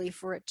probably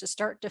for it to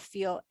start to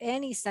feel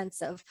any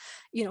sense of,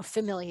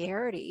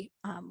 familiarity,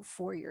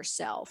 for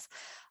yourself.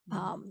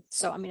 Mhm.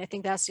 So, I mean, I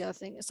think that's the other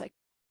thing, is like,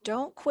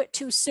 don't quit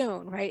too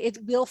soon, right?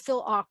 It will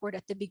feel awkward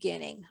at the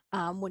beginning,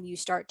 when you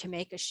start to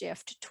make a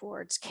shift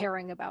towards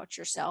caring about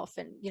yourself,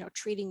 and,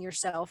 treating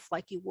yourself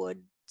like you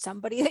would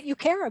somebody that you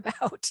care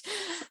about.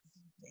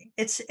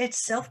 It's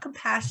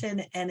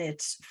self-compassion, and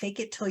it's fake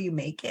it till you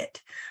make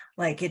it.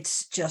 Like,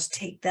 it's just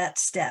take that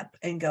step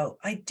and go,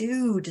 I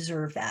do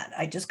deserve that.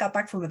 I just got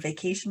back from a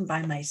vacation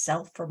by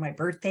myself for my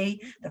birthday,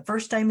 the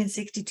first time in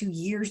 62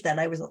 years that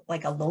I was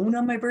like alone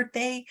on my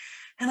birthday.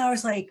 And I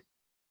was like,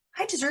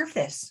 I deserve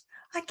this.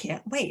 I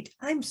can't wait.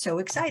 I'm so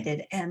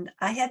excited. And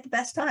I had the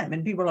best time.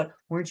 And people were like,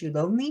 weren't you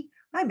lonely?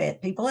 I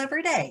met people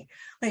every day.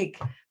 Like,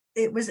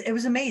 it was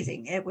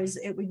amazing. It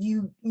would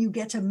you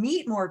get to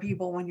meet more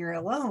people when you're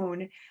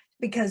alone,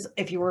 because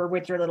if you were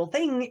with your little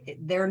thing,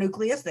 their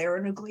nucleus,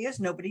 their nucleus,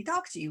 nobody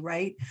talks to you,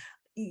 right?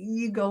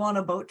 You go on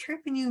a boat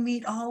trip and you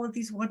meet all of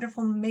these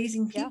wonderful,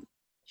 amazing Yeah. people,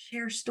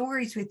 share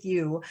stories with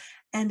you,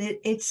 and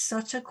it's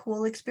such a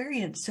cool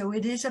experience. So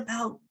it is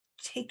about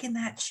taking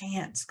that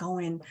chance,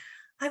 going,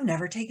 I've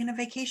never taken a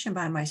vacation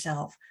by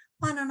myself.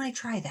 Why don't I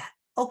try that?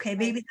 Okay, Right.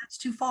 maybe that's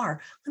too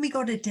far. Let me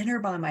go to dinner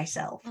by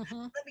myself.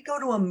 Hmm. Let me go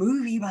to a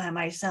movie by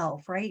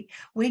myself, right?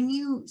 When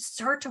you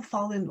start to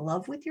fall in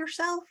love with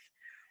yourself,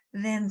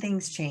 then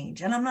things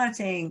change. And I'm not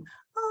saying,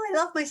 oh, I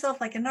love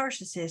myself like a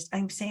narcissist.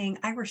 I'm saying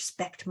I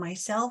respect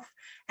myself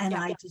and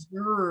Yeah. I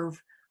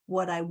deserve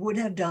what I would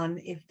have done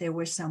if there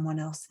was someone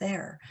else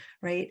there,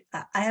 right?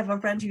 I have a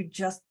friend who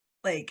just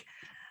like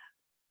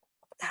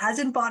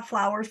hasn't bought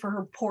flowers for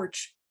her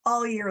porch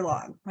all year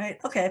long, right?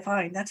 Okay,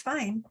 fine, that's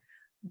fine.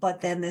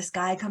 But then this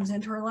guy comes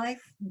into her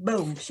life,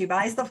 boom, she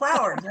buys the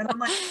flowers. And I'm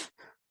like,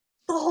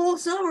 the whole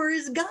summer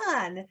is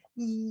gone.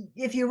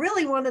 If you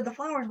really wanted the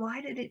flowers,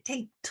 why did it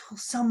take till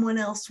someone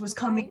else was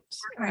coming Right.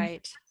 trying to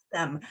Right. get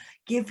them?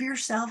 Give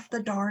yourself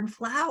the darn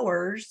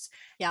flowers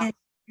Yeah. and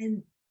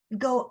and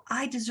go,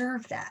 I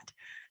deserve that.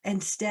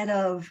 Instead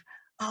of,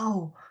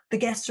 oh, the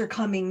guests are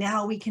coming,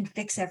 now we can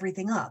fix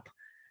everything up.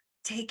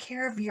 Take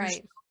care of yourself,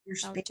 Right. your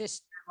Don't space,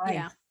 just, your life.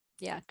 yeah.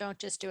 Yeah. Don't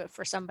just do it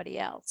for somebody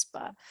else.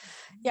 But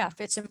yeah, if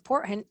it's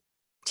important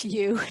to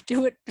you,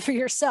 do it for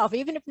yourself,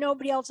 even if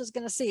nobody else is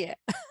going to see it.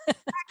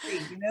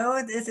 You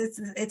know,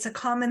 it's a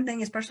common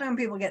thing, especially when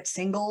people get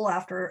single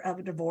after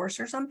a divorce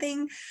or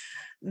something.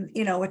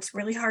 You know, it's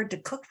really hard to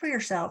cook for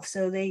yourself,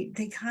 so they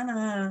kind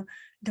of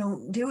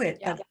don't do it.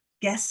 Yeah. But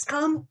guests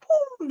come,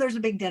 boom, there's a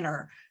big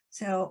dinner.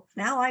 So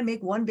now I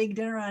make one big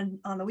dinner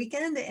on the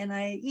weekend and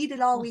I eat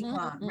it all week Hmm.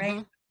 long, right?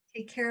 Hmm.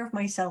 Take care of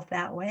myself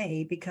that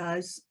way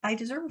because I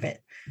deserve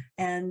it.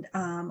 And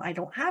I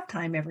don't have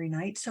time every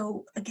night.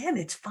 So again,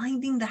 it's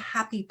finding the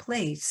happy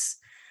place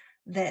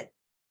that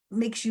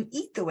makes you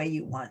eat the way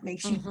you want,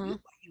 makes you do Hmm.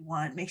 what you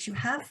want, makes you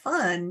have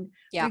fun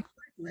Yeah.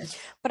 regardless.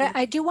 But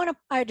I do want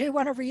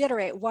to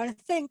reiterate one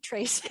thing,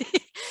 Tracy,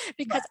 What?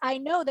 because I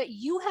know that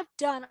you have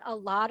done a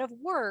lot of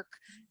work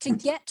to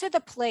get to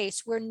the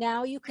place where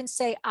now you can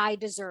say, I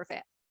deserve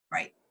it.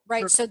 Right.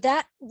 Right. For So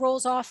that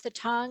rolls off the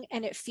tongue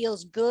and it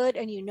feels good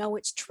and you know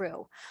it's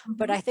true.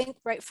 But Mhm. I think,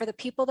 right, for the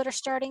people that are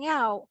starting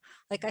out,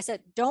 like I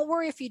said, don't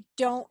worry if you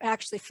don't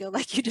actually feel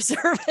like you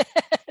deserve it.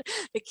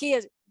 The key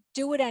is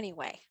do it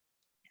anyway.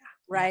 Yeah.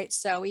 Right.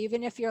 So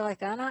even if you're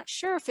like, I'm not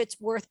sure if it's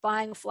worth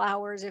buying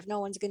flowers if no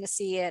one's going to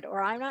see it,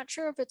 or I'm not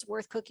sure if it's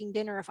worth cooking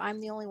dinner if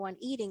I'm the only one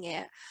eating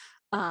it,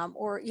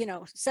 or,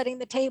 setting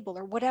the table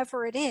or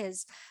whatever it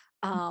is,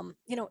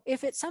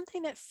 if it's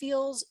something that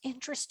feels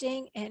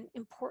interesting and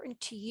important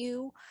to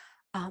you,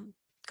 um,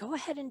 go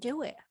ahead and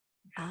do it.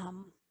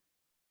 Um,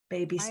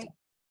 Baby I, step.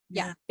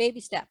 yeah, Yeah.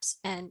 baby steps.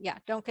 And yeah,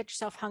 don't get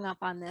yourself hung up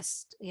on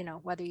this,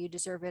 whether you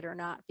deserve it or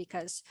not,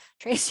 because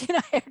Tracy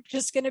and I are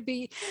just going to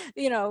be,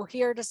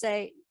 here to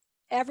say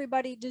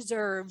everybody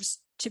deserves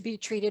to be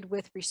treated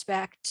with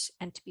respect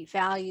and to be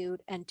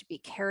valued and to be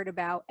cared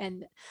about.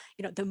 And,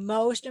 the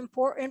most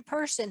important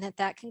person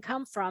that can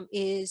come from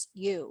is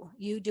you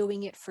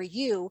doing it for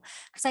you.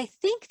 Because I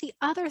think the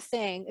other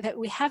thing that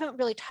we haven't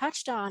really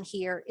touched on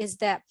here is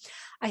that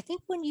I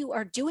think when you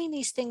are doing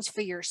these things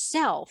for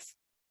yourself,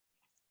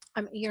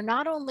 you're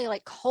not only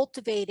like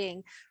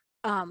cultivating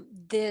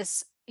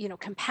this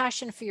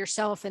compassion for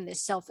yourself and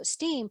this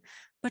self-esteem,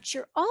 but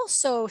you're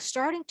also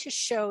starting to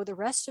show the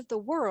rest of the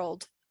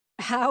world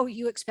how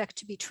you expect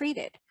to be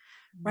treated,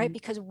 right? Mhm.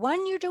 Because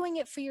when you're doing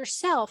it for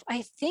yourself,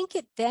 I think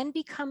it then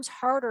becomes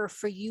harder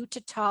for you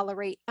to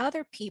tolerate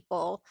other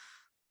people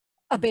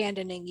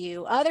abandoning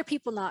you, other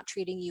people not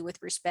treating you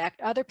with respect,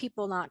 other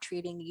people not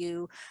treating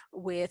you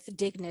with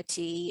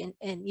dignity, and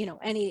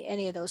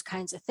any of those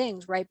kinds of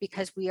things, right?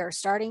 Because we are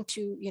starting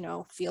to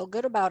feel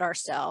good about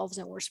ourselves,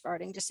 and we're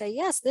starting to say,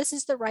 yes, this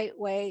is the right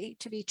way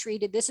to be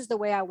treated, this is the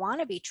way I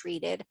want to be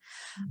treated.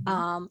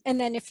 Mhm. And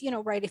then if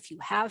right, if you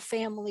have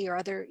family or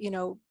other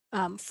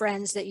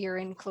friends that you're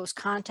in close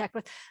contact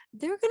with,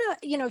 they're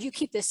gonna, if you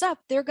keep this up,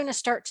 they're gonna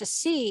start to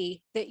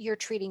see that you're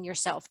treating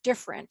yourself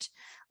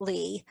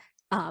differently.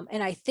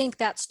 And I think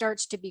that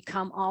starts to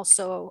become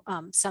also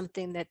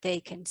something that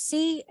they can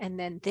see, and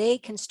then they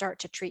can start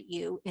to treat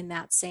you in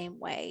that same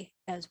way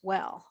as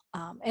well.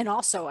 And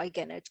also,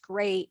 again, it's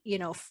great,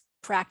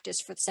 practice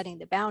for setting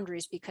the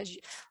boundaries, because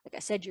like I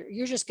said,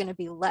 you're just going to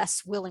be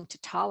less willing to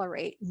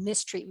tolerate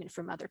mistreatment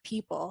from other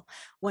people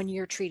when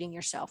you're treating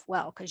yourself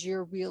well, because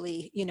you're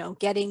really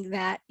getting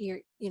that,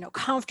 you're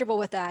comfortable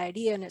with the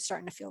idea, and it's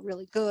starting to feel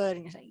really good,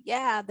 and you're saying,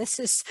 yeah, this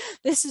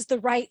is the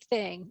right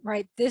thing,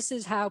 right? This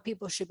is how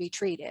people should be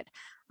treated.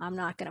 I'm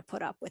not going to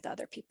put up with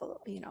other people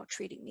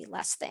treating me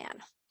less than.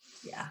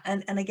 Yeah.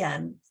 And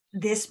again,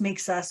 this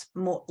makes us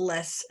more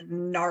less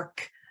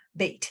narc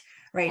bait,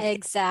 right? We're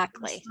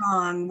Exactly.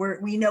 strong.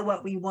 We know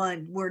what we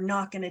want. We're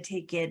not going to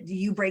take it.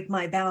 You break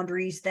my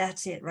boundaries.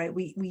 That's it, right?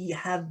 We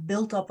have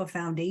built up a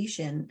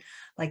foundation,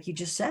 like you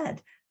just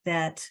said,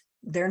 that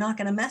they're not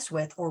going to mess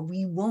with, or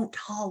we won't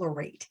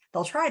tolerate.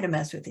 They'll try to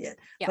mess with it,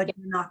 Yeah, but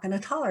you're not going to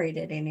tolerate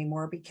it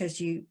anymore because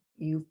you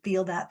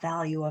feel that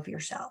value of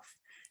yourself.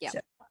 yeah, So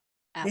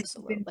this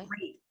has been absolutely.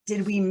 great.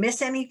 Did we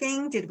miss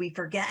anything? Did we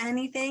forget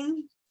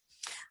anything?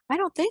 I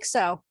don't think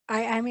so.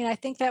 I mean, I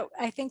think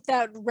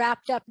that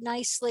wrapped up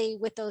nicely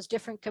with those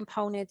different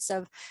components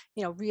of,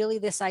 really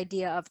this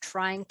idea of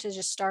trying to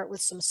just start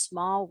with some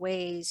small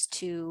ways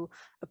to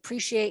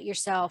appreciate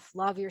yourself,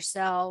 love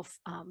yourself,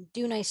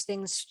 do nice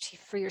things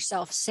for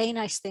yourself, say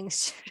nice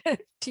things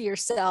to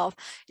yourself,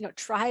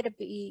 try to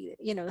be,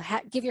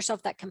 give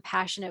yourself that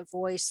compassionate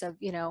voice of,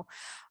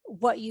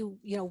 what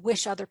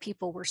wish other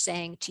people were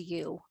saying to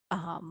you.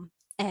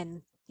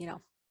 And,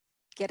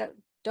 get a,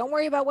 don't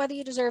worry about whether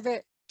you deserve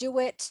it, do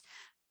it,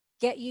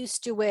 get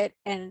used to it.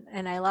 And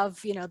I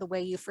love, the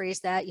way you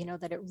phrase that,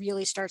 that it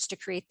really starts to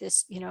create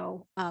this,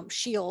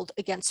 shield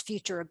against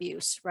future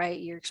abuse, right?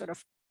 You're sort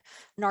of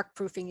narc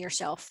proofing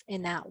yourself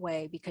in that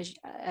way, because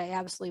I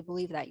absolutely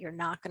believe that you're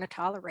not going to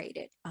tolerate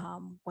it,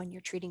 when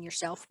you're treating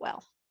yourself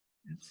well.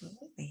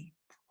 Absolutely.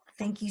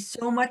 Thank you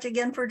so much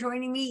again for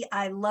joining me.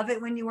 I love it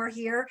when you are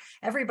here.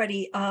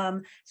 Everybody,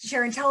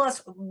 Sharon, tell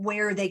us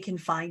where they can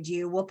find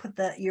you. We'll put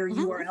your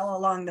Mhm. URL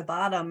along the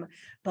bottom,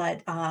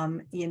 but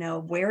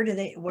where do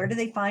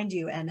they find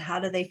you, and how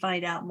do they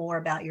find out more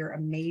about your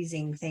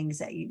amazing things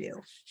that you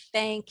do?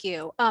 Thank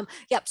you.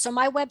 Yep. So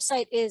my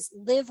website is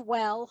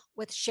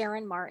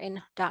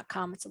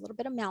livewellwithsharonmartin.com. It's a little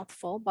bit of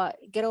mouthful, but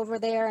get over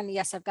there. And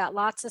yes, I've got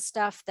lots of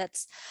stuff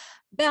that's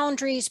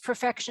boundaries,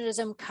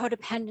 perfectionism,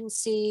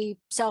 codependency,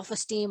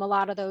 self-esteem, a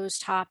lot of those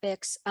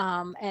topics.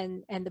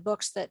 And the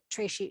books that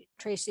Tracy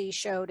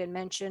showed and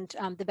mentioned,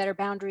 the Better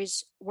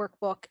Boundaries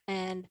workbook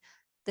and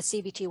the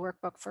CBT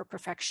workbook for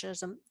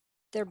perfectionism.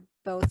 They're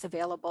both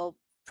available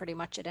pretty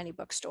much at any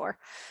bookstore.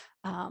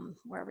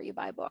 Wherever you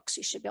buy books,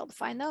 you should be able to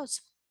find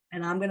those.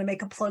 And I'm going to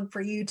make a plug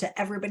for you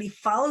to everybody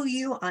follow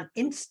you on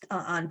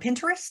on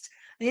Pinterest,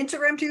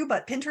 Instagram too,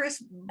 but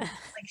Pinterest, like,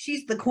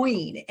 she's the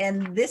queen.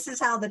 And this is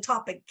how the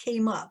topic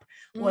came up,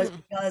 was Mm.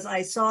 because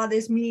I saw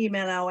this meme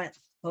and I went,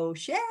 oh,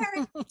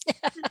 Sharon.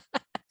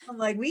 I'm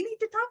like, we need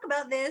to talk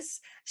about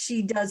this.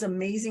 She does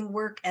amazing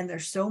work, and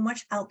there's so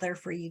much out there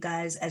for you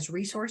guys as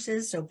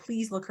resources. So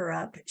please look her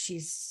up.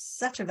 She's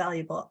such a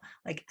valuable,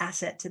 like,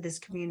 asset to this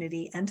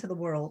community and to the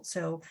world.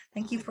 So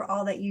thank you for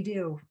all that you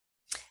do.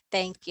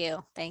 Thank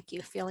you. Thank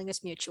you. Feeling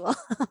is mutual.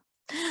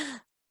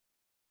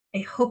 I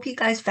hope you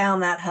guys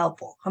found that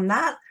helpful. I'm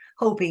not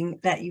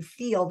hoping that you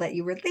feel that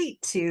you relate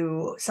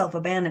to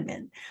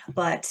self-abandonment,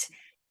 but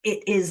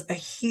it is a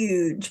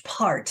huge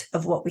part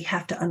of what we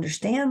have to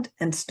understand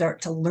and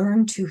start to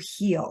learn to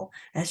heal.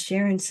 As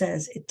Sharon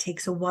says, it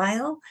takes a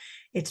while.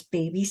 It's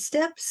baby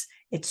steps.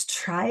 It's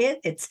try it.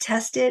 It's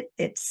test it.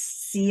 It's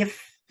see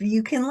if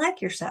you can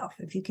like yourself,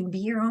 if you can be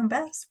your own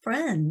best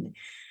friend,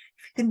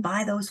 if you can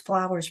buy those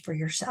flowers for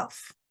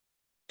yourself.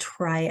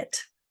 Try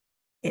it.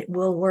 It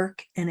will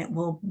work, and it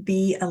will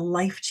be a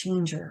life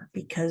changer,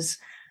 because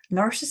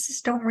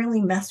narcissists don't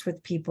really mess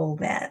with people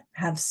that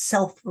have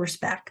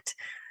self-respect.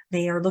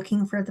 They are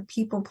looking for the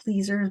people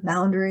pleasers,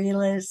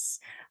 boundaryless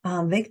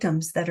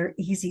victims that are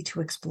easy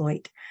to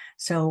exploit.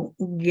 So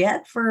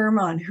get firm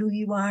on who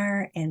you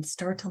are and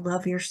start to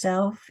love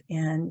yourself,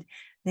 and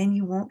then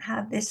you won't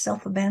have this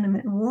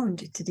self-abandonment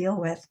wound to deal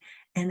with,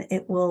 and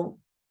it will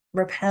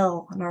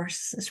repel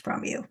narcissists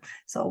from you.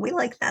 So we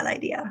like that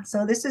idea.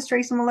 So this is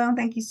Tracy Malone.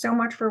 Thank you so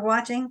much for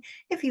watching.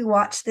 If you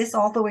watched this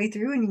all the way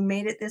through and you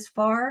made it this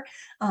far,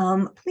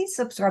 please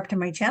subscribe to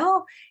my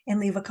channel and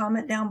leave a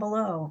comment down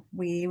below.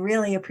 We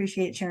really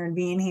appreciate Sharon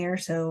being here.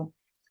 So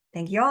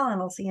thank you all, and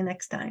I'll see you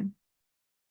next time.